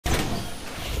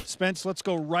Spence, let's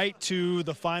go right to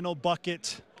the final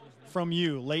bucket from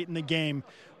you late in the game.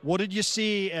 What did you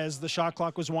see as the shot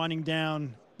clock was winding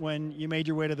down when you made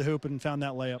your way to the hoop and found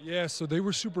that layup? Yeah, so they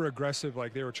were super aggressive.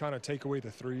 Like, they were trying to take away the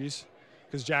threes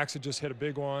because Jackson just hit a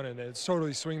big one, and it's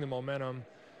totally swing the momentum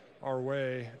our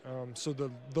way. So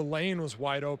the lane was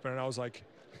wide open, and I was like,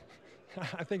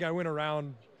 I think I went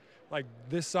around like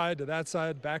this side to that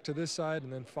side, back to this side,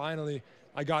 and then finally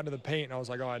I got into the paint, and I was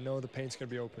like, oh, I know the paint's going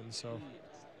to be open. So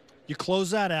you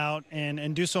close that out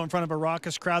and do so in front of a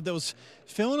raucous crowd that was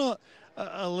feeling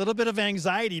a little bit of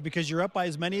anxiety because you're up by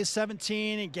as many as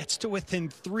 17. It gets to within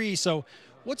 3. So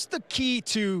what's the key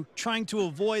to trying to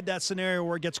avoid that scenario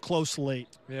where it gets close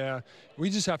late? Yeah, we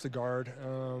just have to guard.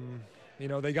 You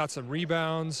know, they got some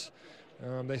rebounds.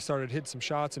 They started hitting some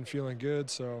shots and feeling good.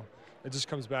 So it just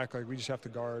comes back like we just have to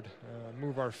guard,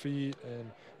 move our feet,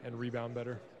 and rebound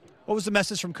better. What was the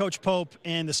message from Coach Pope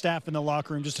and the staff in the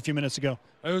locker room just a few minutes ago?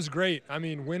 It was great. I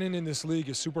mean, winning in this league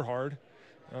is super hard.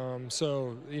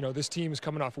 So, you know, this team is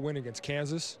coming off a win against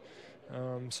Kansas.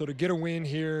 So to get a win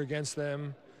here against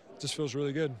them just feels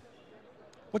really good.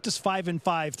 What does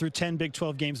 5-5 through 10 Big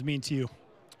 12 games mean to you?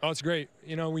 Oh, it's great.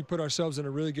 You know, we put ourselves in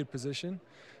a really good position.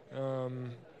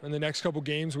 In the next couple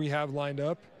games we have lined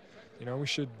up, you know, we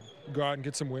should go out and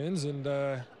get some wins and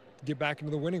get back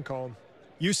into the winning column.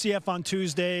 UCF on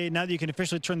Tuesday. Now that you can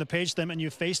officially turn the page to them and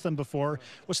you've faced them before,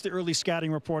 what's the early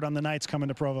scouting report on the Knights coming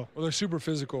to Provo? Well, they're super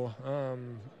physical.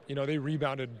 You know, they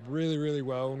rebounded really, really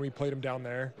well when we played them down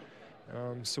there.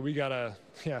 So we gotta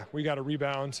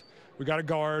rebound. We gotta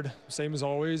guard, same as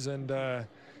always, and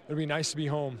it'll be nice to be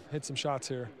home, hit some shots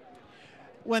here.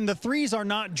 When the threes are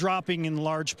not dropping in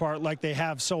large part like they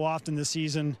have so often this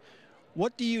season,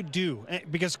 what do you do?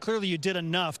 Because clearly you did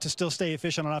enough to still stay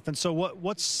efficient on offense. So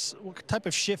what type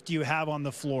of shift do you have on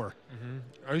the floor?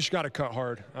 I just got to cut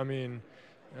hard. I mean,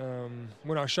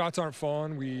 when our shots aren't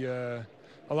falling, a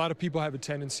lot of people have a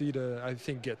tendency to, I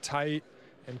think, get tight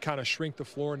and kind of shrink the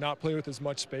floor, not play with as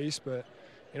much space. But,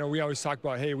 you know, we always talk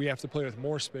about, hey, we have to play with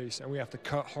more space and we have to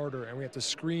cut harder and we have to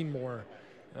screen more,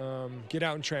 get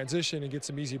out in transition and get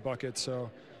some easy buckets. So,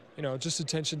 you know, just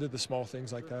attention to the small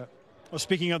things like that. Well,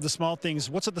 speaking of the small things,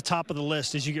 what's at the top of the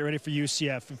list as you get ready for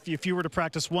UCF? If you were to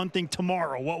practice one thing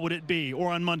tomorrow, what would it be?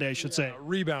 Or on Monday, I should say.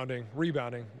 Rebounding.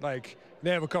 Like, they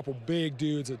have a couple big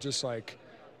dudes that just, like,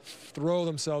 throw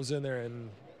themselves in there and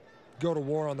go to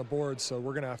war on the board. So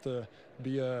we're going to have to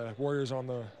be warriors on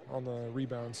the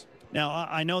rebounds. Now,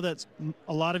 I know that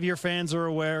a lot of your fans are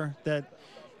aware that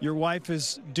your wife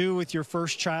is due with your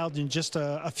first child in just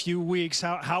a few weeks.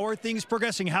 How are things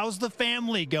progressing? How's the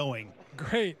family going?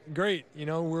 Great. You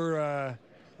know,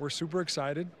 we're super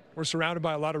excited. We're surrounded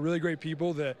by a lot of really great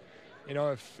people that, you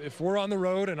know, if we're on the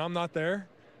road and I'm not there,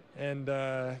 and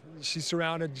she's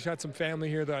surrounded, she's got some family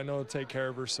here that I know will take care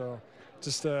of her. So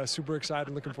just super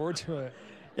excited, looking forward to it.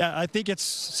 Yeah, I think it's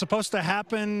supposed to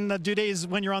happen. The due date is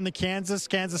when you're on the Kansas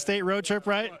State road trip,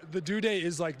 right? The due date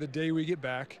is like the day we get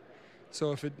back.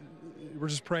 So we're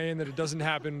just praying that it doesn't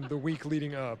happen the week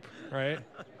leading up, right?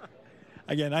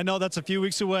 Again, I know that's a few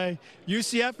weeks away.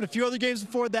 UCF and a few other games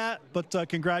before that, but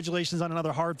congratulations on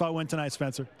another hard-fought win tonight,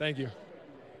 Spencer. Thank you.